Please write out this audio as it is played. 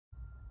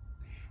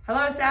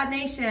Hello, SAD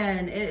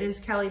Nation. It is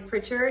Kelly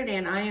Prichard,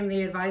 and I am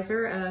the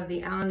advisor of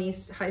the Allen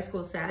East High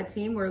School SAD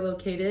team. We're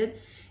located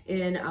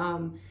in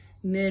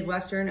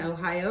Midwestern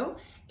Ohio,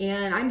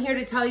 and I'm here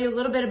to tell you a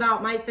little bit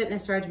about my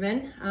fitness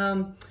regimen.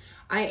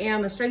 I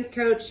am a strength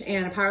coach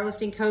and a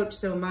powerlifting coach,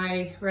 so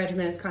my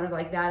regimen is kind of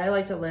like that. I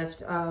like to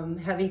lift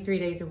heavy 3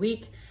 days a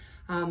week.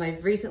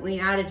 I've recently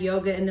added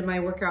yoga into my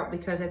workout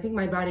because I think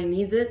my body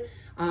needs it.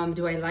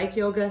 Do I like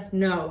yoga?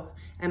 No.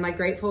 Am I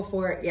grateful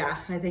for it? Yeah,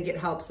 I think it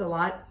helps a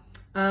lot.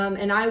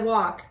 And I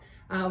walk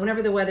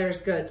whenever the weather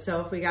is good. So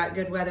if we got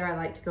good weather, I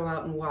like to go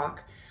out and walk.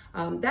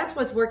 That's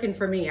what's working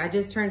for me. I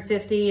just turned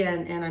 50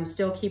 and I'm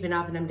still keeping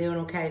up and I'm doing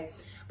okay.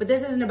 But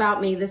this isn't about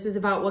me. This is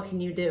about what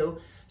can you do.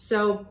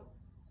 So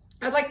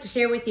I'd like to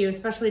share with you,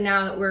 especially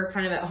now that we're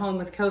kind of at home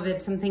with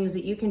COVID, some things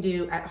that you can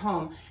do at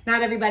home.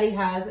 Not everybody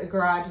has a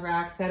garage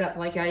rack set up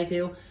like I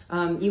do.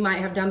 You might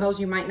have dumbbells.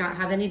 You might not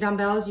have any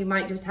dumbbells. You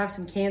might just have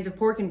some cans of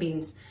pork and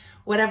beans,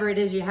 whatever it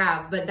is you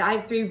have. But I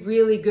have 3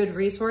 really good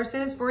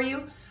resources for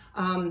you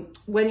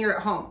when you're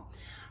at home.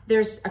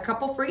 There's a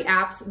couple free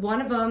apps.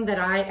 One of them that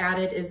I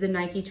added is the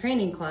Nike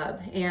Training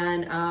Club.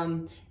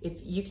 And if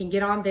you can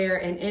get on there,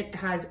 and it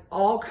has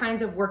all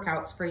kinds of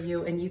workouts for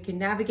you, and you can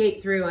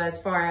navigate through as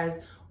far as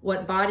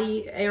what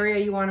body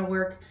area you want to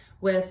work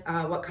with,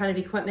 what kind of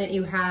equipment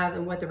you have,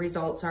 and what the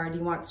results are. Do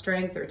you want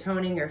strength or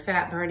toning or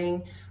fat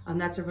burning?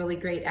 That's a really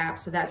great app.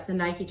 So that's the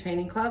Nike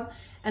Training Club.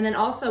 And then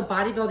also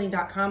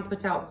bodybuilding.com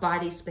puts out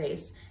Body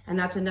Space, and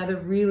that's another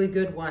really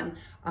good one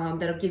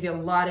that'll give you a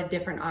lot of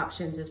different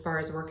options as far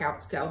as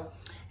workouts go.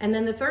 And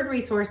then the third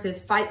resource is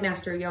Fight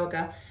Master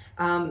Yoga.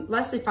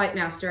 Leslie Fight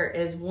Master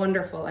is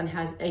wonderful and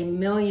has a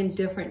million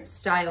different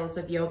styles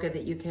of yoga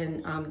that you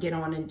can get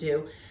on and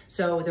do.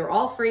 So they're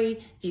all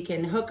free. You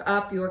can hook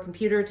up your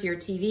computer to your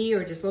TV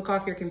or just look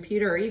off your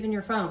computer or even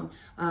your phone.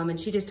 And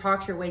she just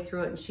talks your way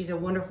through it, and she's a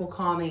wonderful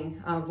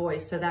calming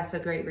voice. So that's a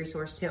great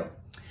resource too.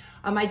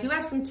 I do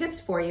have some tips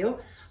for you.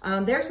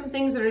 There are some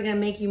things that are gonna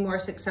make you more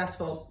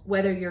successful,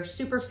 whether you're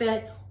super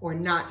fit or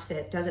not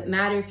fit. Doesn't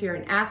matter if you're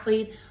an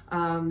athlete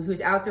who's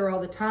out there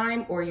all the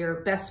time or your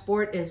best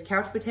sport is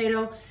couch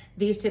potato,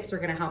 these tips are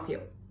gonna help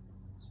you.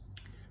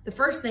 The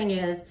first thing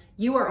is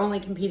you are only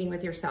competing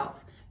with yourself.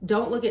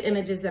 Don't look at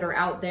images that are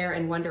out there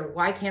and wonder,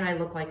 why can't I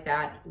look like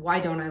that? Why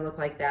don't I look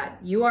like that?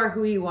 You are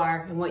who you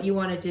are, and what you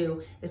want to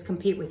do is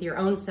compete with your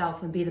own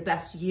self and be the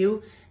best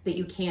you that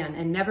you can,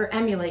 and never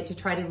emulate to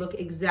try to look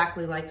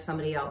exactly like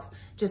somebody else.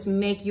 Just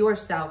make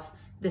yourself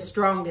the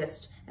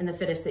strongest and the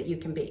fittest that you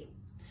can be.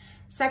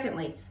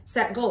 Secondly,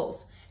 set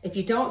goals. If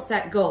you don't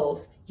set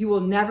goals, you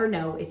will never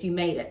know if you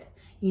made it.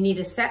 You need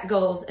to set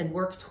goals and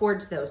work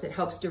towards those. It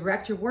helps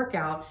direct your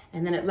workout,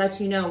 and then it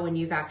lets you know when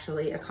you've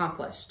actually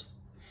accomplished.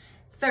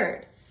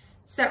 Third,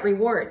 set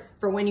rewards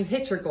for when you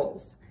hit your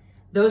goals.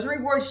 Those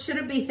rewards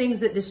shouldn't be things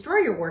that destroy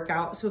your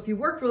workout. So if you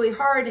work really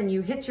hard and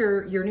you hit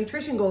your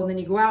nutrition goal and then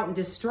you go out and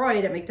destroy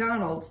it at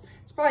McDonald's,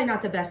 it's probably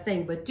not the best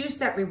thing, but do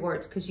set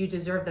rewards because you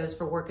deserve those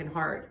for working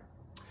hard.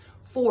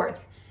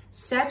 Fourth,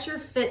 set your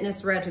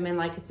fitness regimen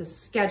like it's a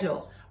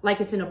schedule, like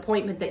it's an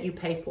appointment that you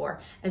pay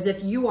for, as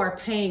if you are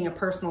paying a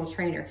personal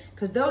trainer,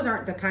 because those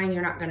aren't the kind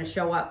you're not going to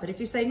show up. But if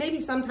you say, maybe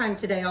sometime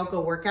today I'll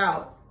go work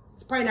out,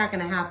 it's probably not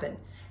going to happen.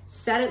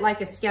 Set it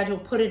like a schedule,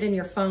 put it in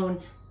your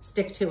phone,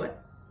 stick to it.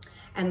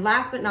 And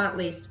last but not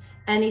least,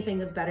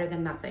 anything is better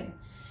than nothing.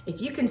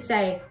 If you can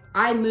say,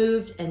 I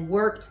moved and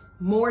worked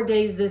more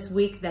days this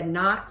week than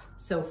not,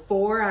 so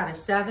 4 out of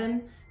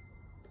 7,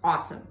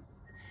 awesome.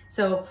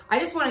 So I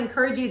just want to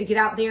encourage you to get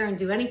out there and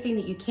do anything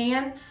that you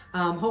can.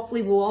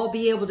 Hopefully we'll all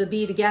be able to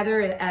be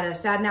together at a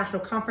SAD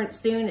National Conference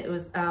soon. It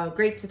was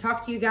great to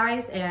talk to you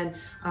guys, and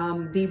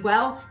be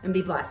well and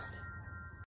be blessed.